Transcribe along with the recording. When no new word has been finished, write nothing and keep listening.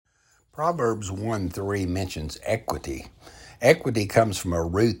Proverbs 1:3 mentions equity. Equity comes from a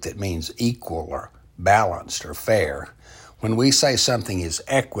root that means equal or balanced or fair. When we say something is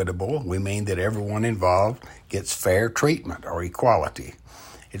equitable, we mean that everyone involved gets fair treatment or equality.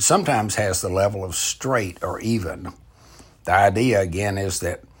 It sometimes has the level of straight or even. The idea, again, is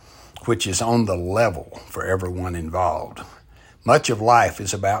that which is on the level for everyone involved. Much of life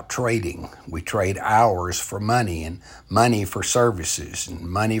is about trading. We trade hours for money and money for services and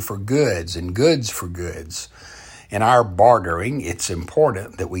money for goods and goods for goods. In our bartering, it's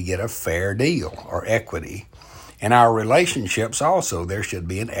important that we get a fair deal or equity. In our relationships also, there should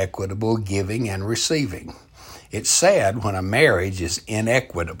be an equitable giving and receiving. It's sad when a marriage is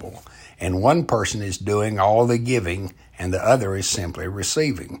inequitable and one person is doing all the giving and the other is simply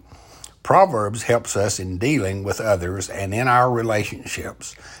receiving. Proverbs helps us in dealing with others and in our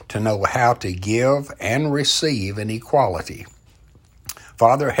relationships to know how to give and receive in equality.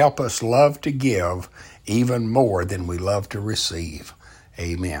 Father, help us love to give even more than we love to receive.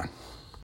 Amen.